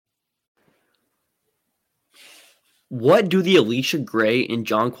What do the Alicia Gray and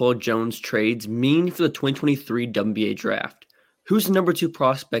Jonquel Jones trades mean for the 2023 WNBA draft? Who's the number 2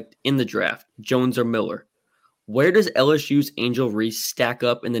 prospect in the draft, Jones or Miller? Where does LSU's Angel Reese stack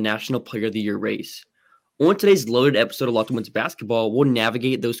up in the National Player of the Year race? On today's loaded episode of Locked On Women's Basketball, we'll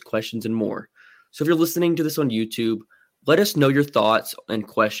navigate those questions and more. So if you're listening to this on YouTube, let us know your thoughts and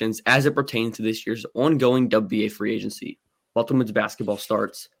questions as it pertains to this year's ongoing WNBA free agency. Locked On Women's Basketball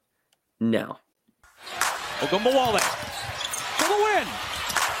starts now. Ogunbowale for the win.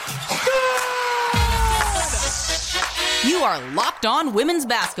 Good! You are Locked On Women's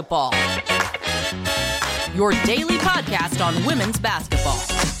Basketball, your daily podcast on women's basketball.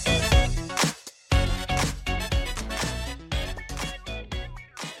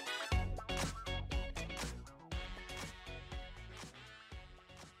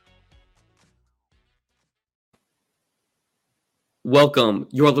 Welcome.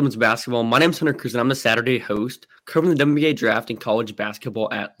 You're on Women's Basketball. My name is Hunter Cruz, and I'm the Saturday host covering the WNBA draft and college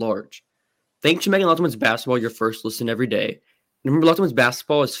basketball at large. Thanks for making Locked On Women's Basketball your first listen every day. And remember, Locked On Women's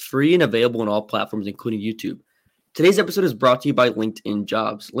Basketball is free and available on all platforms, including YouTube. Today's episode is brought to you by LinkedIn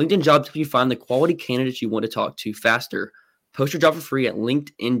Jobs. LinkedIn Jobs helps you find the quality candidates you want to talk to faster. Post your job for free at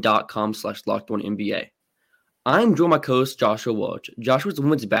linkedin.com/LockedOnNBA. I'm joined by my co-host Joshua Welch. Joshua is a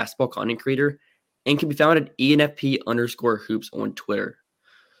women's basketball content creator and can be found at ENFP_hoops on Twitter.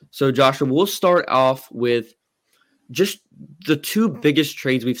 So, Joshua, we'll start off with just the two biggest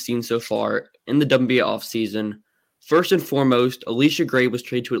trades we've seen so far in the WNBA offseason. First and foremost, Alicia Gray was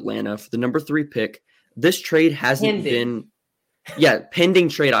traded to Atlanta for the number 3 pick. This trade hasn't been pending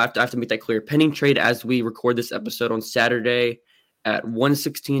trade. I have to make that clear. Pending trade as we record this episode on Saturday at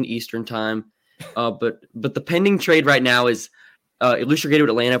 1:16 Eastern time. But the pending trade right now is Alicia Gray to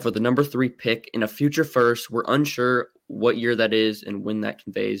Atlanta for the number 3 pick in a future first. We're unsure what year that is and when that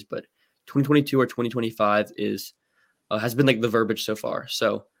conveys, but 2022 or 2025 has been like the verbiage so far.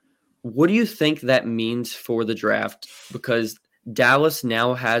 So what do you think that means for the draft? Because Dallas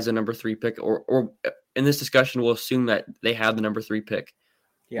now has a number 3 pick, or in this discussion, we'll assume that they have the number 3 pick.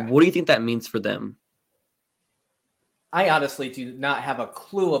 Yeah. What do you think that means for them? I honestly do not have a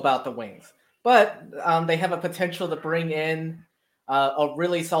clue about the Wings, but they have a potential to bring in a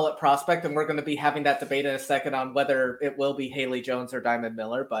really solid prospect, and we're going to be having that debate in a second on whether it will be Haley Jones or Diamond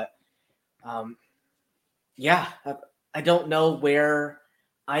Miller. But I don't know where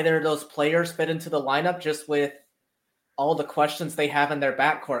either of those players fit into the lineup just with all the questions they have in their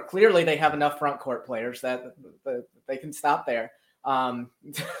backcourt. Clearly, they have enough front court players that they can stop there.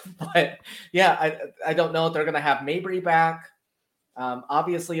 But yeah, I don't know if they're going to have Mabry back.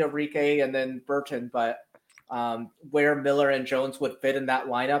 Obviously, Arike and then Burton, but where Miller and Jones would fit in that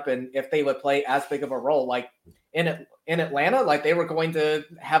lineup, and if they would play as big of a role, like in Atlanta, like they were going to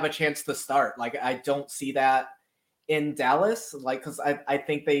have a chance to start. Like I don't see that in Dallas, like because I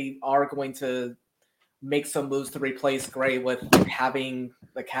think they are going to make some moves to replace Gray with having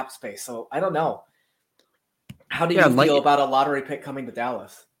the cap space. So I don't know. How do you feel about a lottery pick coming to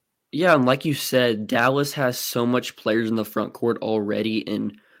Dallas? Yeah, and like you said, Dallas has so much players in the front court already,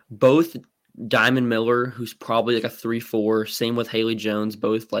 and both Diamond Miller, who's probably like a 3-4, same with Haley Jones,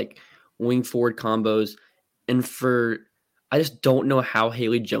 both like wing forward combos. And I just don't know how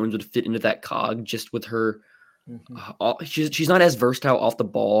Haley Jones would fit into that cog just with her. Mm-hmm. She's not as versatile off the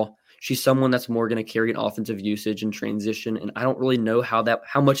ball. She's someone that's more going to carry an offensive usage and transition. And I don't really know how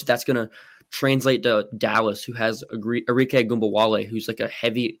much that's going to translate to Dallas, who has Arike Ogunbowale, who's like a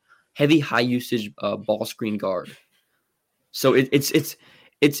heavy high usage ball screen guard. So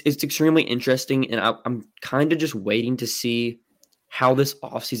it's extremely interesting, and I'm kind of just waiting to see how this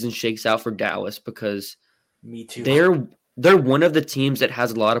offseason shakes out for Dallas, because me too. They're one of the teams that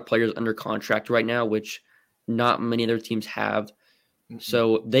has a lot of players under contract right now, which not many other teams have. Mm-hmm.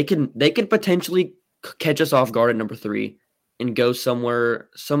 So they can potentially catch us off guard at number 3 and go somewhere,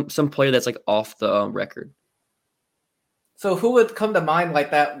 some player that's like off the record. So who would come to mind like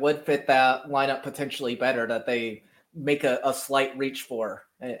that would fit that lineup potentially better, that they make a slight reach for,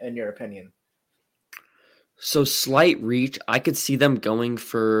 in your opinion? So slight reach, I could see them going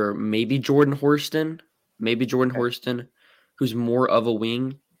for maybe Jordan Horston, who's more of a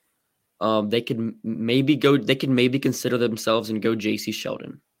wing. They could maybe consider themselves and go JC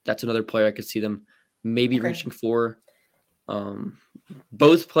Sheldon. That's another player I could see them maybe reaching for.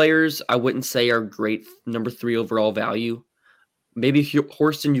 Both players I wouldn't say are great number 3 overall value. Maybe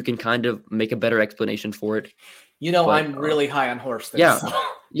Horston, you can kind of make a better explanation for it. I'm really high on Horston. Yeah, so.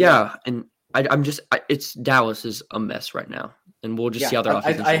 Yeah, and it's Dallas is a mess right now, and we'll just see how their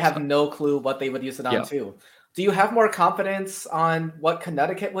offense. I have no clue what they would use it on too. Do you have more confidence on what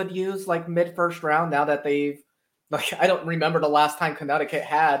Connecticut would use, like mid first round, now that they've Like, I don't remember the last time Connecticut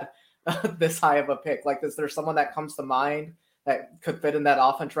had this high of a pick. Like, is there someone that comes to mind that could fit in that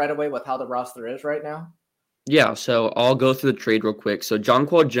offense right away with how the roster is right now? Yeah, so I'll go through the trade real quick. So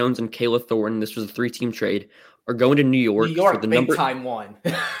Jonquel Jones and Kayla Thornton, this was a 3-team trade, are going to New York. New York, for the big time one.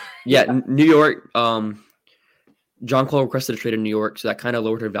 New York. Jonquel requested a trade in New York, so that kind of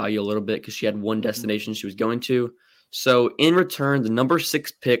lowered her value a little bit because she had one destination she was going to. So in return, the number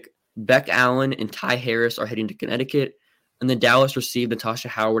 6 pick, Beck Allen and Ty Harris are heading to Connecticut, and then Dallas received Natasha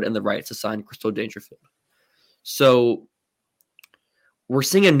Howard and the rights to sign Crystal Dangerfield. So we're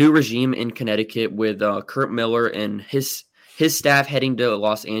seeing a new regime in Connecticut with Kurt Miller and his staff heading to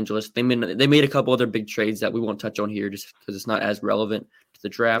Los Angeles. They made a couple other big trades that we won't touch on here just because it's not as relevant to the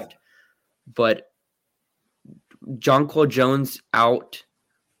draft. Yeah. But Jonquel Jones out.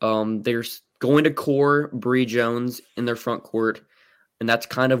 They're going to core Bree Jones in their front court, and that's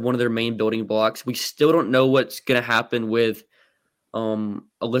kind of one of their main building blocks. We still don't know what's going to happen with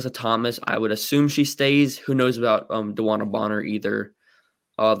Alyssa Thomas. I would assume she stays. Who knows about DeWanna Bonner either.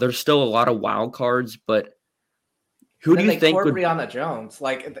 There's still a lot of wild cards, but who do you think would Brianna Jones?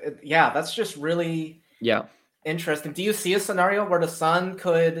 Like, yeah, that's just really interesting. Do you see a scenario where the Sun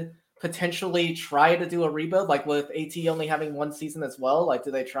could potentially try to do a rebuild, like with AT only having one season as well? Like, do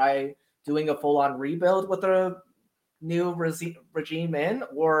they try doing a full-on rebuild with a new regime in,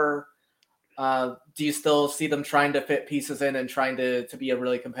 or do you still see them trying to fit pieces in and trying to be a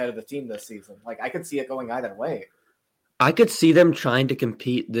really competitive team this season? Like, I could see it going either way. I could see them trying to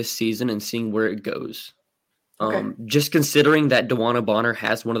compete this season and seeing where it goes. Okay. Just considering that DeWanna Bonner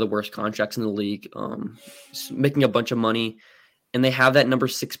has one of the worst contracts in the league, making a bunch of money, and they have that number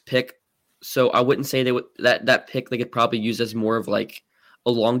 6 pick. So I wouldn't say they would that pick they could probably use as more of like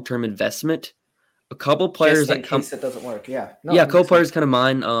a long-term investment. A couple players that come, it doesn't work. Yeah, a couple players kind of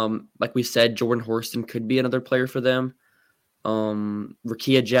mine. Like we said, Jordan Horston could be another player for them.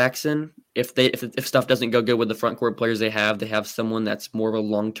 Rakia Jackson, if stuff doesn't go good with the front court players they have someone that's more of a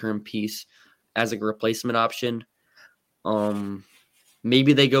long-term piece as a replacement option.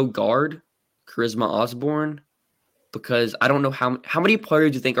 Maybe they go guard Charisma Osborne, because I don't know how many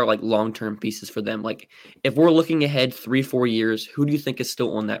players do you think are like long-term pieces for them? Like, if we're looking ahead 3-4 years, who do you think is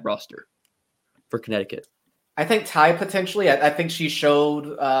still on that roster for Connecticut? I think Ty potentially. I think she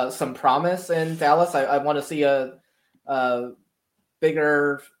showed some promise in Dallas. I want to see a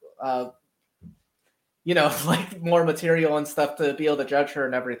bigger, like more material and stuff to be able to judge her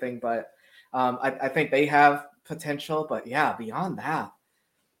and everything. But I think they have potential. But yeah, beyond that,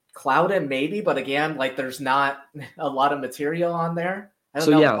 Clouden maybe. But again, like there's not a lot of material on there.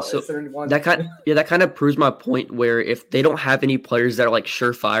 That kind of proves my point where if they don't have any players that are like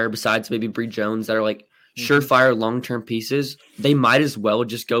surefire besides maybe Bree Jones that are like surefire long-term pieces, they might as well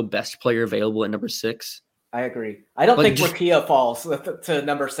just go best player available at number 6. I agree. I don't think Rakia falls to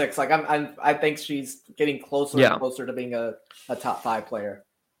number 6. Like I think she's getting closer and closer to being a top 5 player.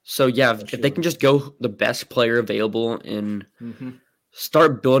 So if they can just go the best player available and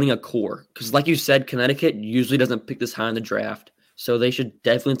start building a core, because like you said, Connecticut usually doesn't pick this high in the draft. So they should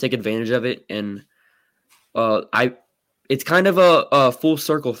definitely take advantage of it. And it's kind of a full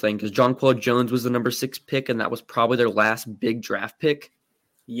circle thing because Jonquel Jones was the number 6 pick, and that was probably their last big draft pick.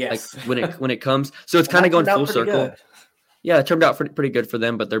 Yes, like when it comes. So it's kind of going full circle. Good. Yeah, it turned out pretty good for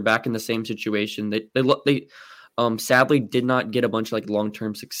them, but they're back in the same situation. They sadly did not get a bunch of like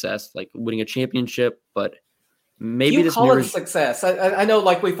long-term success, like winning a championship. But maybe this call it success. I know,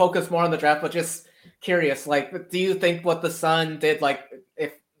 like we focus more on the draft, but just curious, like, do you think what the Sun did, like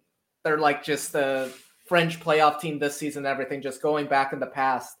if they're like just a French playoff team this season and everything, just going back in the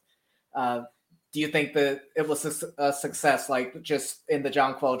past, do you think that it was a success, like just in the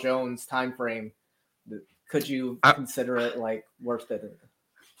Jonquel Jones time frame? Could you consider it like worth it?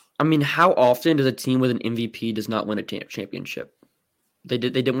 I mean, how often does a team with an MVP does not win a championship? They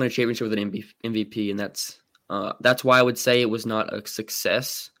didn't win a championship with an MVP, and that's why I would say it was not a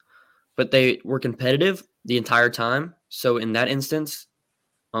success. But they were competitive the entire time. So in that instance,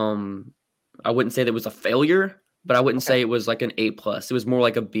 I wouldn't say that it was a failure, but I wouldn't say it was like an A+. It was more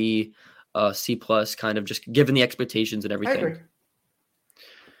like a B, C+, kind of just given the expectations and everything. I agree.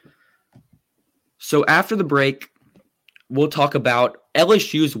 So after the break, we'll talk about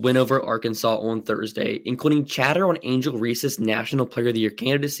LSU's win over Arkansas on Thursday, including chatter on Angel Reese's National Player of the Year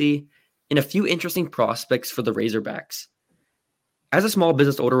candidacy and a few interesting prospects for the Razorbacks. As a small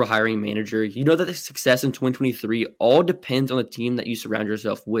business owner or hiring manager, you know that the success in 2023 all depends on the team that you surround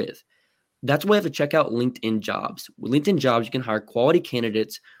yourself with. That's why you have to check out LinkedIn Jobs. With LinkedIn Jobs, you can hire quality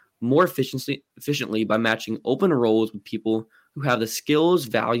candidates more efficiently by matching open roles with people who have the skills,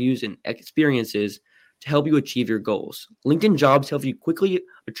 values, and experiences to help you achieve your goals. LinkedIn Jobs helps you quickly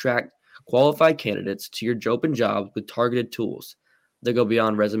attract qualified candidates to your open jobs with targeted tools. They go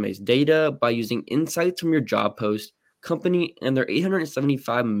beyond resumes data by using insights from your job post, company, and their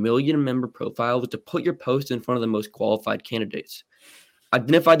 875 million member profiles to put your post in front of the most qualified candidates.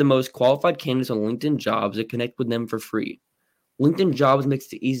 Identify the most qualified candidates on LinkedIn Jobs and connect with them for free. LinkedIn Jobs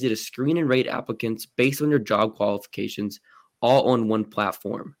makes it easy to screen and rate applicants based on your job qualifications, all on one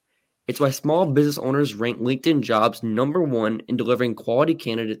platform. It's why small business owners rank LinkedIn Jobs number one in delivering quality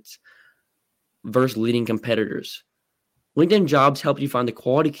candidates versus leading competitors. LinkedIn Jobs help you find the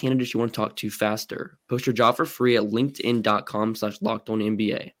quality candidates you want to talk to faster. Post your job for free at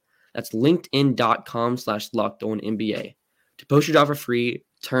linkedin.com/lockedonnba. That's linkedin.com/lockedonnba. To post your job for free,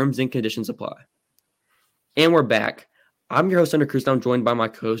 terms and conditions apply. And we're back. I'm your host, Hunter Cruz. I'm joined by my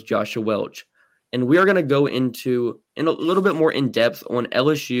co-host, Joshua Welch. And we are going to go into a little bit more in depth on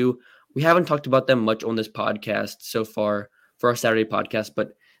LSU. We haven't talked about them much on this podcast so far for our Saturday podcast,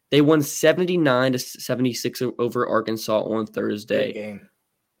 but they won 79-76 over Arkansas on Thursday. Good game.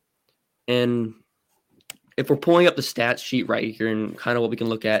 And if we're pulling up the stats sheet right here and kind of what we can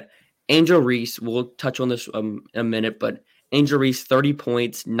look at, Angel Reese, we'll touch on this in a minute, but Angel Reese, 30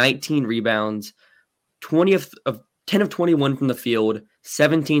 points, 19 rebounds, 10 of 21 from the field,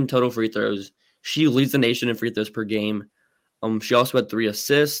 17 total free throws. She leads the nation in free throws per game. She also had 3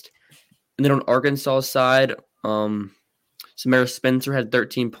 assists. And then on Arkansas' side, Samara Spencer had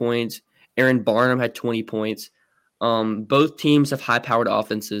 13 points. Erin Barnum had 20 points. Both teams have high-powered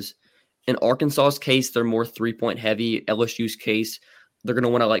offenses. In Arkansas's case, they're more three-point heavy. LSU's case, they're going to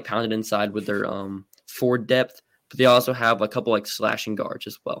want to pound it inside with their forward depth. But they also have a couple slashing guards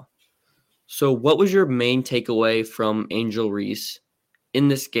as well. So what was your main takeaway from Angel Reese in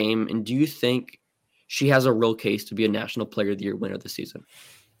this game? And do you think she has a real case to be a National Player of the Year winner this season?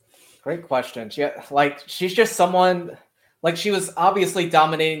 Great question. She's just someone, she was obviously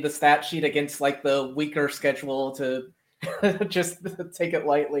dominating the stat sheet against the weaker schedule to just take it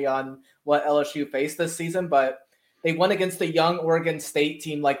lightly on what LSU faced this season. But they won against the young Oregon State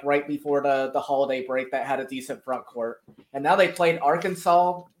team right before the holiday break that had a decent front court. And now they played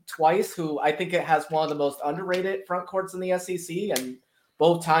Arkansas twice, who I think it has one of the most underrated front courts in the SEC. And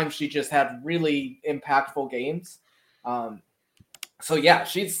both times she just had really impactful games. So yeah,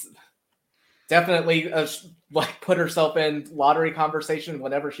 she's definitely put herself in lottery conversation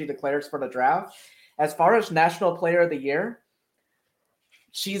whenever she declares for the draft. As far as National Player of the Year,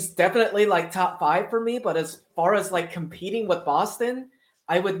 she's definitely top 5 for me. But as far as competing with Boston,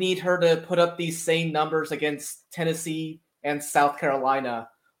 I would need her to put up these same numbers against Tennessee and South Carolina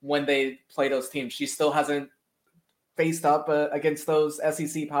when they play those teams. She still hasn't faced up against those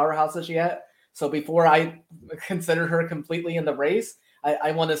SEC powerhouses yet. So before I consider her completely in the race,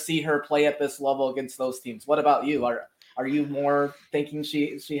 I want to see her play at this level against those teams. What about you? Are you more thinking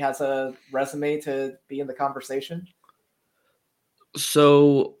she has a resume to be in the conversation?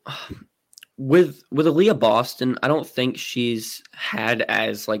 So with Aaliyah Boston, I don't think she's had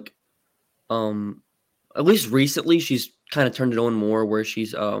as at least recently she's kind of turned it on more where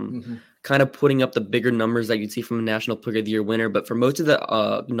she's kind of putting up the bigger numbers that you'd see from a National Player of the Year winner. But for most of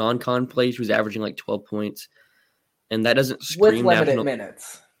the non-con plays, she was averaging 12 points. And that doesn't scream with limited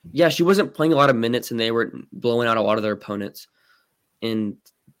minutes. Yeah, she wasn't playing a lot of minutes, and they were blowing out a lot of their opponents. And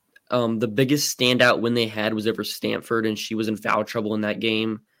the biggest standout win they had was over Stanford, and she was in foul trouble in that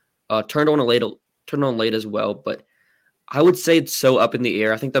game. Turned on late as well, but I would say it's so up in the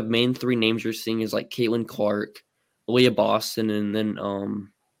air. I think the main 3 names you're seeing is Caitlin Clark, Aaliyah Boston, and then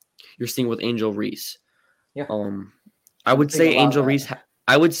you're seeing with Angel Reese. Yeah. I would say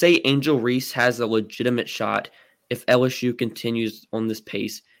Angel Reese has a legitimate shot if LSU continues on this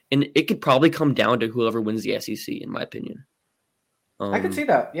pace. And it could probably come down to whoever wins the SEC, in my opinion. I could see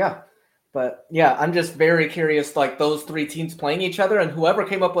that, yeah. But, yeah, I'm just very curious, those 3 teams playing each other, and whoever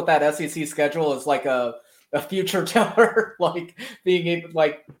came up with that SEC schedule is a future teller, being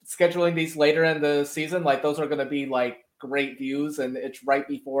scheduling these later in the season. Those are going to be, great views, and it's right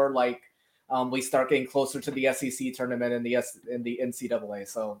before, we start getting closer to the SEC tournament and the NCAA.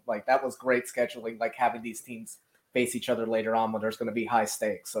 So, that was great scheduling, having these teams face each other later on when there's going to be high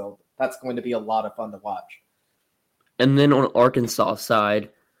stakes. So that's going to be a lot of fun to watch. And then on Arkansas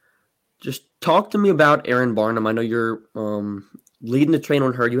side, just talk to me about Erin Barnum. I know you're leading the train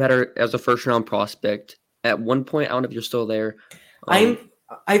on her. You had her as a first-round prospect. At one point, I don't know if you're still there.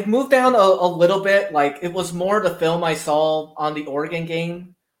 I've moved down a little bit. It was more the film I saw on the Oregon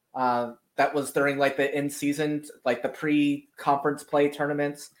game. That was during the in-season, the pre-conference play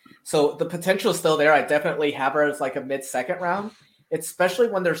tournaments. So the potential is still there. I definitely have her as a mid-second round, especially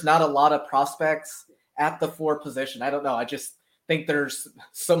when there's not a lot of prospects at the 4 position. I don't know. I just think there's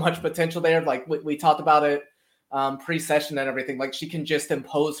so much potential there. Like we talked about it pre-session and everything. Like she can just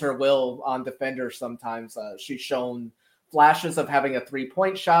impose her will on defenders sometimes. She's shown flashes of having a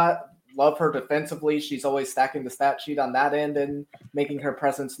 3-point shot. Love her defensively. She's always stacking the stat sheet on that end and making her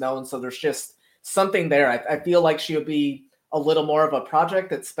presence known. So there's just something there. I feel like she would be a little more of a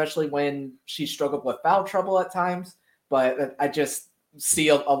project, especially when she struggled with foul trouble at times. But I just see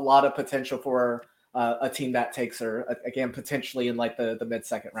a lot of potential for a team that takes her, again, potentially in like the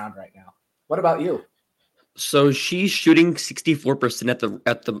mid-second round right now. What about you? So she's shooting 64%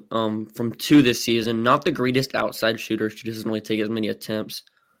 at the from 2 this season. Not the greatest outside shooter. She doesn't really take as many attempts.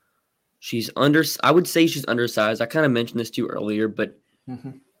 I would say she's undersized. I kind of mentioned this to you earlier, but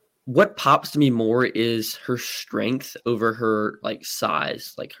what pops to me more is her strength over her like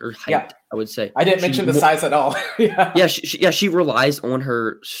size, like her height. Yeah. I would say I didn't mention the size at all. She relies on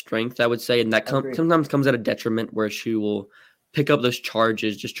her strength, I would say, and that sometimes comes at a detriment where she will pick up those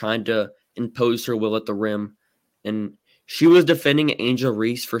charges, just trying to impose her will at the rim. And she was defending Angel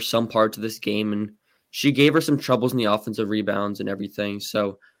Reese for some parts of this game, and she gave her some troubles in the offensive rebounds and everything.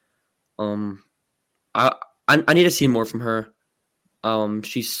 So, I need to see more from her.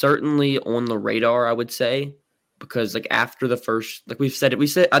 She's certainly on the radar, I would say, because like after the first, like I think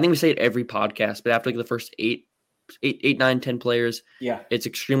we say it every podcast, but after like the first 8, 9, 10 players, it's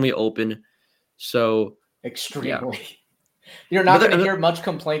extremely open. So extremely. Yeah. You're not going to hear much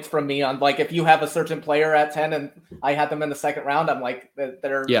complaints from me on like if you have a certain player at 10 and I had them in the second round, I'm like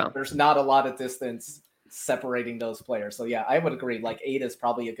there's not a lot of distance separating those players. So yeah, I would agree. Like 8 is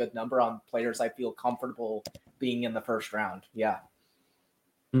probably a good number on players I feel comfortable being in the first round. Yeah.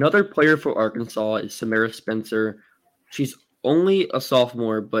 Another player for Arkansas is Samara Spencer. She's only a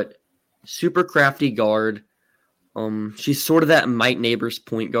sophomore, but super crafty guard. She's sort of that Mike Neighbors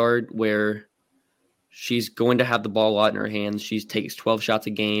point guard where she's going to have the ball a lot in her hands. She takes 12 shots a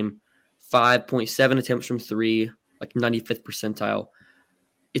game, 5.7 attempts from 3, like 95th percentile.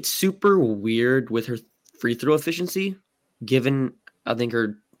 It's super weird with her free throw efficiency, given, I think,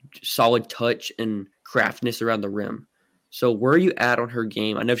 her solid touch and craftiness around the rim. So where are you at on her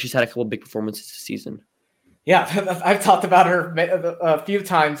game? I know she's had a couple of big performances this season. Yeah, I've talked about her a few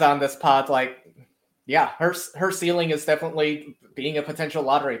times on this pod. Like, yeah, her ceiling is definitely being a potential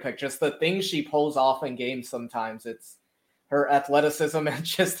lottery pick. Just the things she pulls off in games sometimes. It's her athleticism and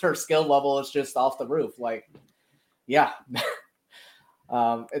just her skill level is just off the roof. Like, yeah.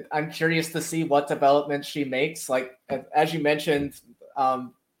 I'm curious to see what development she makes. Like, as you mentioned,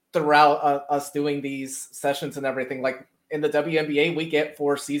 throughout us doing these sessions and everything, like in the WNBA, we get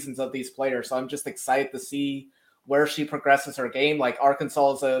 4 seasons of these players. So I'm just excited to see where she progresses her game. Like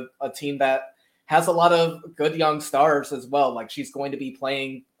Arkansas is a team that has a lot of good young stars as well. Like she's going to be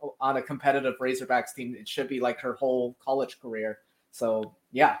playing on a competitive Razorbacks team. It should be like her whole college career. So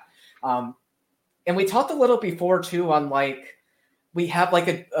yeah. And we talked a little before too on like, we have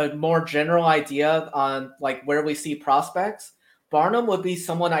like a more general idea on like where we see prospects. Barnum would be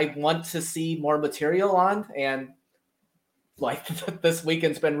someone I want to see more material on. And like this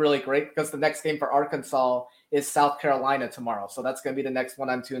weekend's been really great because the next game for Arkansas is South Carolina tomorrow. So that's going to be the next one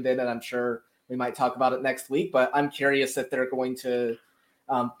I'm tuned in, and I'm sure we might talk about it next week, but I'm curious if they're going to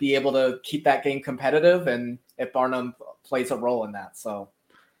be able to keep that game competitive and if Barnum plays a role in that. So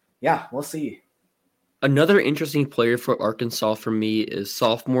yeah, we'll see. Another interesting player for Arkansas for me is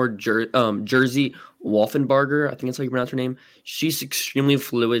sophomore Jersey Wolfenbarger. I think that's how you pronounce her name. She's extremely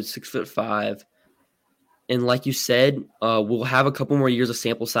fluid, 6'5". And like you said, we'll have a couple more years of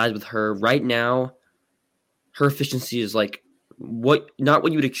sample size with her. Right now, her efficiency is like not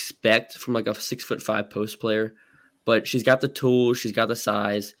what you would expect from like a 6'5" post player, but she's got the tools, she's got the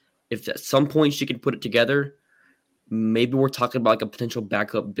size. If at some point she can put it together, maybe we're talking about like a potential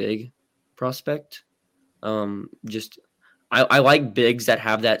backup big prospect. I like bigs that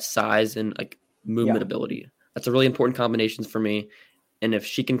have that size and like movement ability. That's a really important combination for me. And if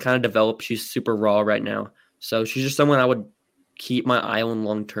she can kind of develop, she's super raw right now. So she's just someone I would keep my eye on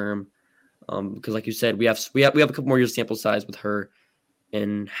long term. Because like you said, we have a couple more years sample size with her,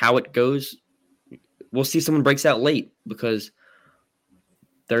 and how it goes, we'll see if someone breaks out late because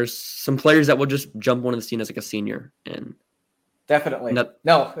there's some players that will just jump onto the scene as like a senior. And definitely.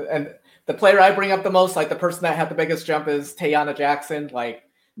 And the player I bring up the most, like the person that had the biggest jump is Tayana Jackson. Like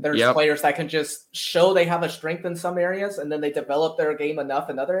there's players that can just show they have a strength in some areas and then they develop their game enough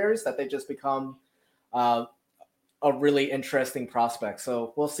in other areas that they just become a really interesting prospect.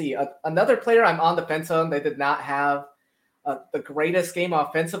 So we'll see. Another player I'm on the fence on, they did not have the greatest game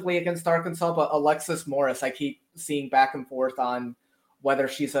offensively against Arkansas, but Alexis Morris, I keep seeing back and forth on whether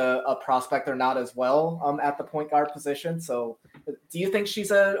she's a prospect or not as well at the point guard position. So do you think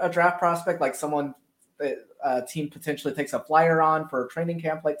she's a draft prospect, like someone that a team potentially takes a flyer on for a training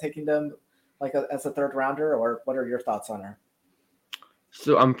camp, like taking them like as a third rounder, or what are your thoughts on her?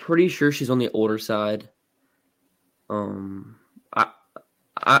 So I'm pretty sure she's on the older side.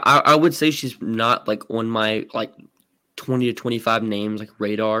 I would say she's not like on my like 20 to 25 names like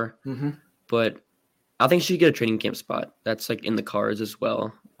radar, but I think she'd get a training camp spot. That's like in the cards as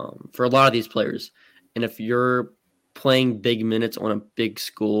well for a lot of these players. And if you're playing big minutes on a big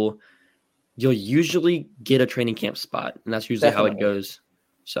school, you'll usually get a training camp spot, and that's usually how it goes.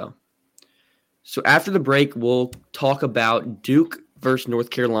 So after the break, we'll talk about Duke versus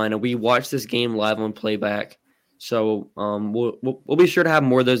North Carolina. We watched this game live on playback, so we'll be sure to have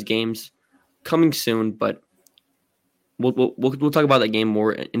more of those games coming soon. But we'll talk about that game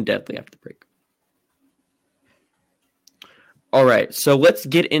more in depthly after the break. All right, so let's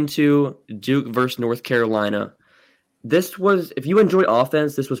get into Duke versus North Carolina. This was, if you enjoy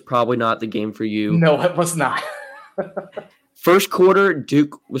offense, this was probably not the game for you. No, it was not. First quarter,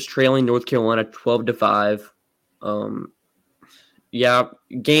 Duke was trailing North Carolina 12-5.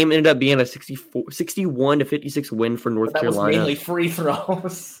 Game ended up being a 61-56 win for North Carolina. That was mainly free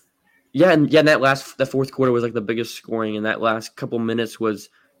throws. The fourth quarter was like the biggest scoring, and that last couple minutes was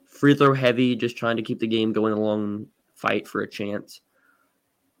free throw heavy, just trying to keep the game going along, fight for a chance.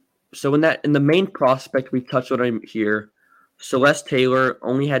 So in the main prospect, we touched on him here. Celeste Taylor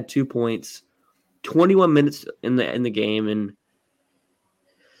only had 2 points, 21 minutes in the game, and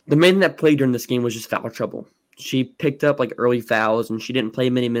the main thing that played during this game was just foul trouble. She picked up like early fouls, and she didn't play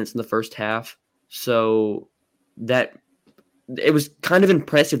many minutes in the first half. So that it was kind of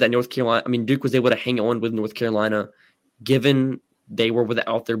impressive that Duke was able to hang on with North Carolina, given they were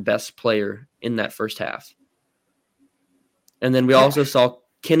without their best player in that first half. And then we also saw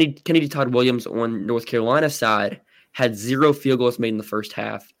Kennedy Todd Williams on North Carolina's side had 0 field goals made in the first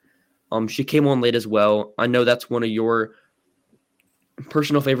half. She came on late as well. I know that's one of your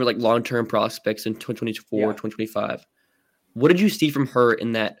personal favorite like long-term prospects in 2024, 2025. What did you see from her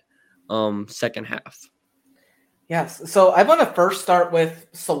in that second half? Yes. So I want to first start with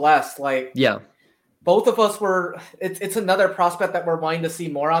Celeste. Both of us were – it's another prospect that we're wanting to see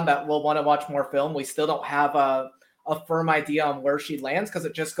more on, that we'll want to watch more film. We still don't have a firm idea on where she lands because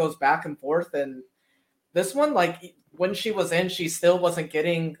it just goes back and forth. And this one, like when she was in, she still wasn't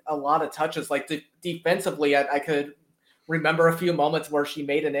getting a lot of touches. Like defensively, I could remember a few moments where she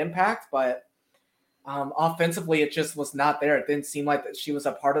made an impact, but offensively, it just was not there. It didn't seem like that she was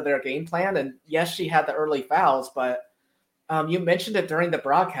a part of their game plan. And yes, she had the early fouls, but you mentioned it during the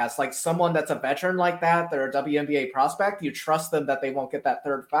broadcast, like someone that's a veteran like that, they're a WNBA prospect, you trust them that they won't get that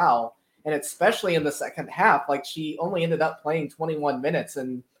third foul. And especially in the second half, like she only ended up playing 21 minutes.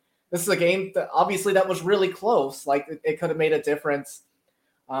 And this is a game that obviously that was really close. Like it could have made a difference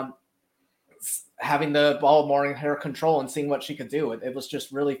having the ball more in her control and seeing what she could do. It was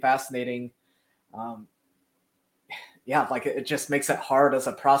just really fascinating. It just makes it hard as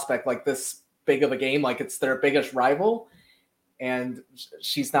a prospect, like this big of a game, like it's their biggest rival. And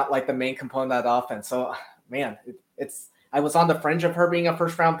she's not like the main component of that offense. So, man, I was on the fringe of her being a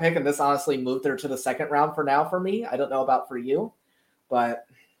first round pick, and this honestly moved her to the second round for now for me. I don't know about for you, but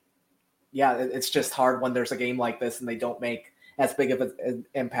yeah, it's just hard when there's a game like this and they don't make as big of an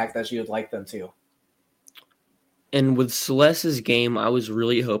impact as you would like them to. And with Celeste's game, I was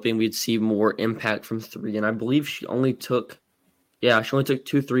really hoping we'd see more impact from three, and I believe she only took 2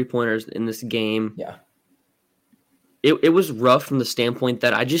 3-pointers in this game. Yeah. It was rough from the standpoint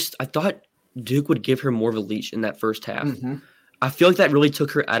that I thought Duke would give her more of a leash in that first half. Mm-hmm. I feel like that really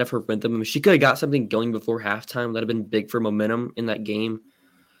took her out of her rhythm. I mean, she could have got something going before halftime that would have been big for momentum in that game.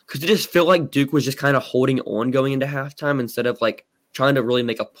 Because it just felt like Duke was just kind of holding on going into halftime instead of like trying to really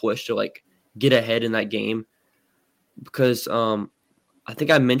make a push to like get ahead in that game. Because I think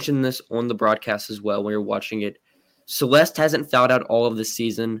I mentioned this on the broadcast as well when you're watching it. Celeste hasn't fouled out all of this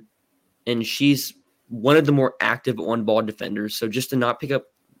season, and she's one of the more active on-ball defenders. So just to not pick up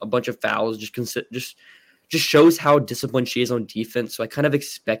a bunch of fouls just shows how disciplined she is on defense. So I kind of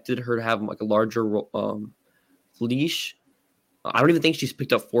expected her to have like a larger leash. I don't even think she's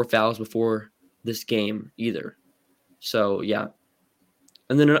picked up 4 fouls before this game either. So yeah.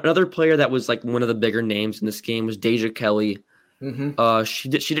 And then another player that was like one of the bigger names in this game was Deja Kelly. Mm-hmm. She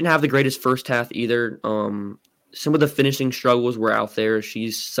didn't have the greatest first half either. Some of the finishing struggles were out there.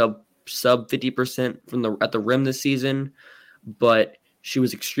 She's sub 50% at the rim this season, but she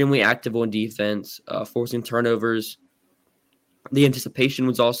was extremely active on defense, forcing turnovers. The anticipation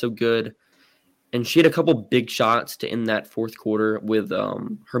was also good. And she had a couple big shots to end that fourth quarter with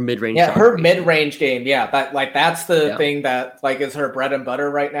her mid-range. Yeah, shot her creation. mid-range game. Yeah, that's the thing that is her bread and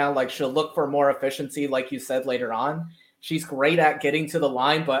butter right now. Like, she'll look for more efficiency, like you said, later on. She's great at getting to the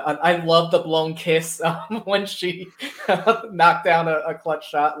line, but I love the blown kiss when she knocked down a clutch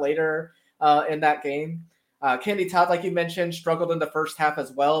shot later in that game. Candy Todd, like you mentioned, struggled in the first half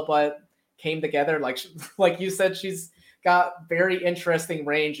as well, but came together. Like you said, she's got very interesting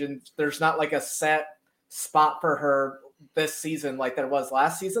range, and there's not like a set spot for her this season like there was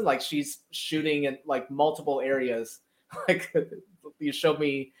last season. Like, she's shooting in like multiple areas. Like, you showed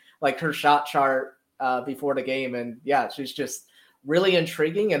me like her shot chart before the game, and yeah, she's just really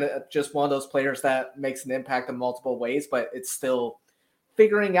intriguing and just one of those players that makes an impact in multiple ways, but it's still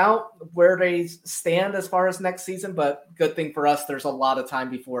figuring out where they stand as far as next season. But good thing for us, there's a lot of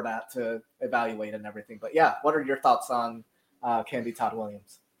time before that to evaluate and everything. But yeah, what are your thoughts on Candy Todd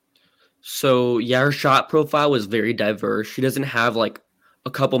Williams? So yeah, her shot profile was very diverse. She doesn't have like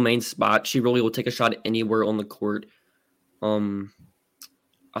a couple main spots. She really will take a shot anywhere on the court.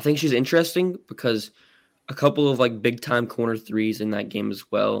 I think she's interesting because a couple of like big time corner threes in that game as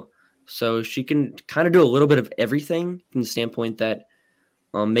well. So she can kind of do a little bit of everything from the standpoint that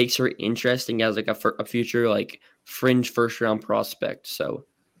makes her interesting as like a future like fringe first round prospect. So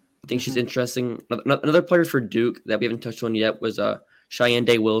I think she's interesting. Another player for Duke that we haven't touched on yet was Cheyenne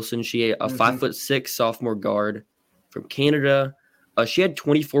Day Wilson. She a 5'6" sophomore guard from Canada. She had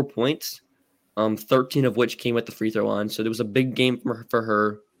 24 points, 13 of which came at the free throw line. So there was a big game for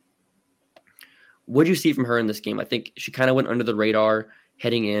her. What did you see from her in this game? I think she kind of went under the radar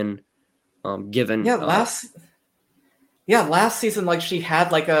heading in. Last season, like, she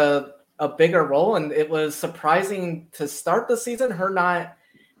had like a bigger role, and it was surprising to start the season her not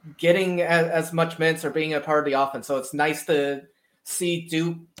getting as much minutes or being a part of the offense. So it's nice to see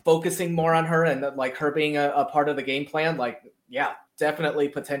Duke focusing more on her and like her being a part of the game plan. Like, yeah, definitely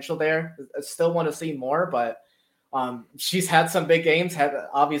potential there. I still want to see more, but she's had some big games, had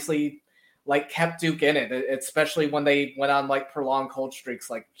obviously like kept Duke in it, especially when they went on like prolonged cold streaks.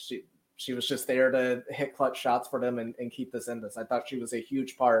 Like, she was just there to hit clutch shots for them and keep this in this. I thought she was a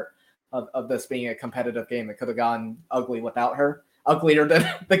huge part of this being a competitive game. It could have gone ugly without her, uglier than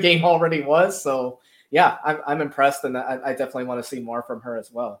the game already was. So yeah, I'm impressed, and I definitely want to see more from her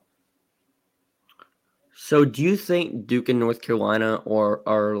as well. So do you think Duke and North Carolina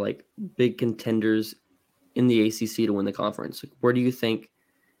are like big contenders in the ACC to win the conference? Like, where do you think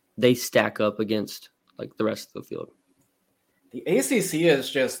they stack up against like the rest of the field? The ACC is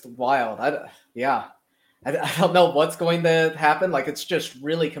just wild. I don't know what's going to happen. Like, it's just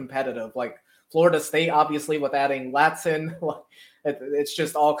really competitive. Like, Florida State, obviously, with adding Latson, it's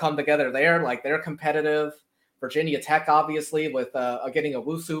just all come together there. Like, they're competitive. Virginia Tech, obviously, with getting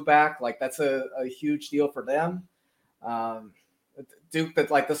Owusu back. Like, that's a huge deal for them. Duke,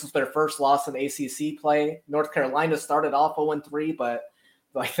 that like this was their first loss in ACC play. North Carolina started off 0-3, but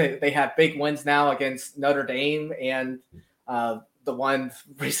like they have big wins now against Notre Dame and the one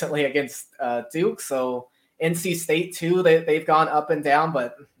recently against Duke. So NC State too, they've gone up and down,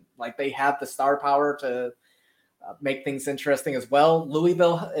 but like they have the star power to make things interesting as well.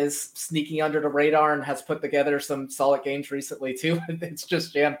 Louisville is sneaking under the radar and has put together some solid games recently too. It's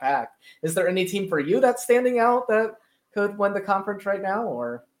just jam packed. Is there any team for you that's standing out that could win the conference right now?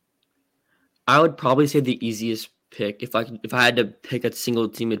 Or I would probably say the easiest pick, if I had to pick a single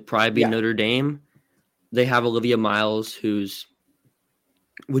team, it'd probably be Notre Dame. They have Olivia Miles, who's,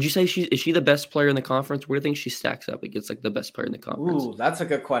 would you say is she the best player in the conference? Where do you think she stacks up against like the best player in the conference? Ooh, that's a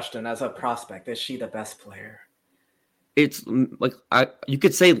good question. As a prospect, is she the best player? It's like you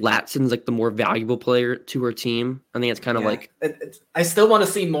could say Latson's like the more valuable player to her team. I think it's kind of like I still want to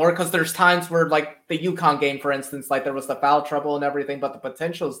see more because there's times where like the UConn game, for instance, like there was the foul trouble and everything, but the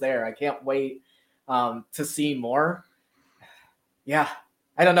potential's there. I can't wait to see more. Yeah,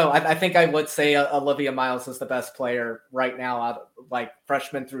 I don't know. I think I would say Olivia Miles is the best player right now, out like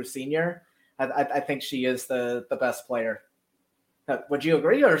freshman through senior. I think she is the best player. Would you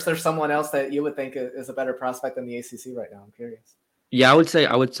agree, or is there someone else that you would think is a better prospect in the ACC right now? I'm curious. Yeah, I would say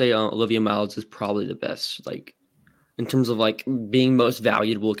Olivia Miles is probably the best, like in terms of like being most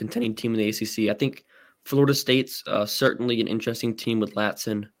valuable contending team in the ACC. I think Florida State's certainly an interesting team with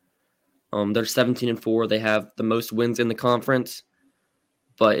Latson. They're 17-4. They have the most wins in the conference,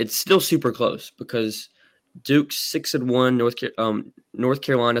 but it's still super close because Duke's 6-1, North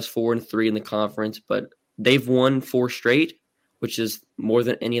Carolina's 4-3 in the conference, but they've won 4 straight, which is more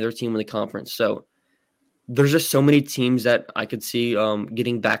than any other team in the conference. So there's just so many teams that I could see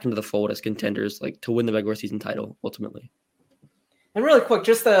getting back into the fold as contenders, like to win the regular season title ultimately. And really quick,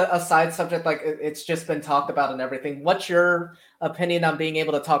 just a side subject, like it's just been talked about and everything. What's your opinion on being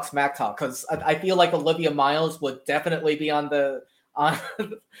able to talk smack talk? Because I feel like Olivia Miles would definitely be on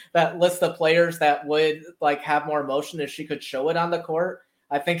that list of players that would like have more emotion if she could show it on the court.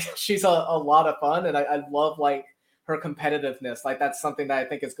 I think she's a lot of fun, and I love like her competitiveness. Like that's something that I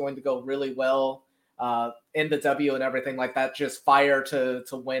think is going to go really well in the W and everything like that. Just fire to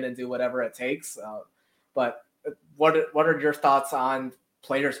win and do whatever it takes. But what are your thoughts on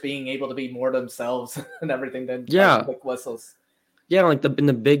players being able to be more themselves and everything than like, quick whistles? Yeah, like in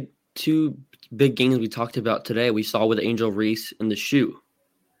the two big games we talked about today, we saw with Angel Reese in the shoe.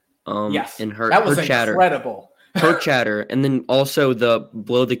 Yes, and that was incredible. Her chatter, and then also the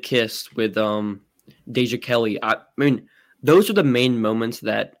blow the kiss with Deja Kelly. I mean, those are the main moments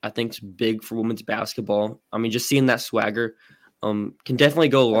that I think is big for women's basketball. I mean, just seeing that swagger can definitely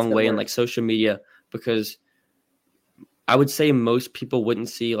go a long way in like social media, because I would say most people wouldn't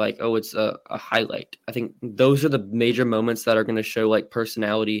see like, oh, it's a highlight. I think those are the major moments that are going to show like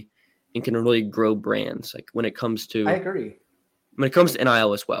personality and can really grow brands. Like when it comes to, I agree. When it comes to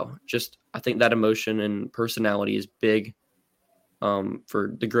NIL as well, just I think that emotion and personality is big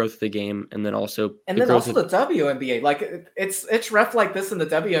for the growth of the game, and then also the WNBA. Like it's rough like this in the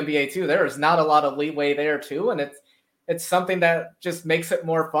WNBA too. There is not a lot of leeway there too, and it's something that just makes it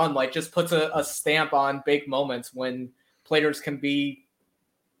more fun. Like just puts a stamp on big moments when players can be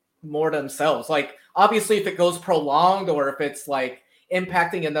more themselves. Like obviously if it goes prolonged or if it's like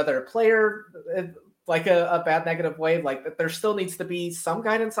impacting another player like a bad negative way, like there still needs to be some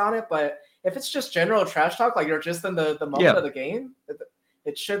guidance on it. But if it's just general trash talk, like you're just in the moment of the game,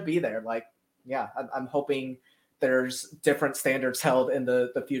 it should be there. Like, yeah, I'm hoping there's different standards held in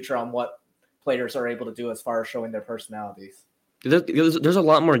the future on what players are able to do as far as showing their personalities. There's a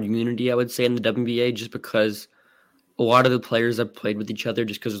lot more unity, I would say, in the WNBA, just because a lot of the players have played with each other,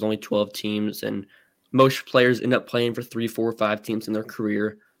 just because there's only 12 teams, and most players end up playing for 3, 4, 5 teams in their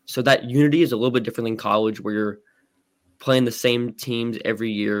career. So that unity is a little bit different than college, where you're playing the same teams every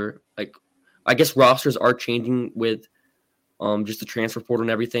year. Like, I guess rosters are changing with just the transfer portal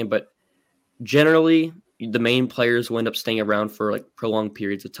and everything, but generally the main players will end up staying around for like prolonged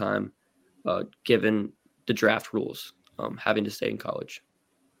periods of time, given the draft rules, having to stay in college.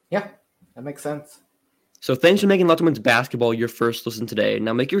 Yeah, that makes sense. So thanks for making Locked On Women's Basketball your first listen today.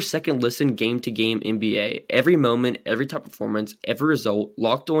 Now make your second listen Game to Game NBA. Every moment, every top performance, every result,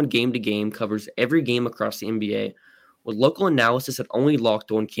 Locked On Game to Game covers every game across the NBA with local analysis that only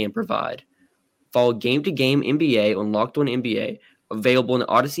Locked On can provide. Follow Game to Game NBA on Locked On NBA, available in the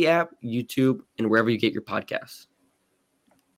Odyssey app, YouTube, and wherever you get your podcasts.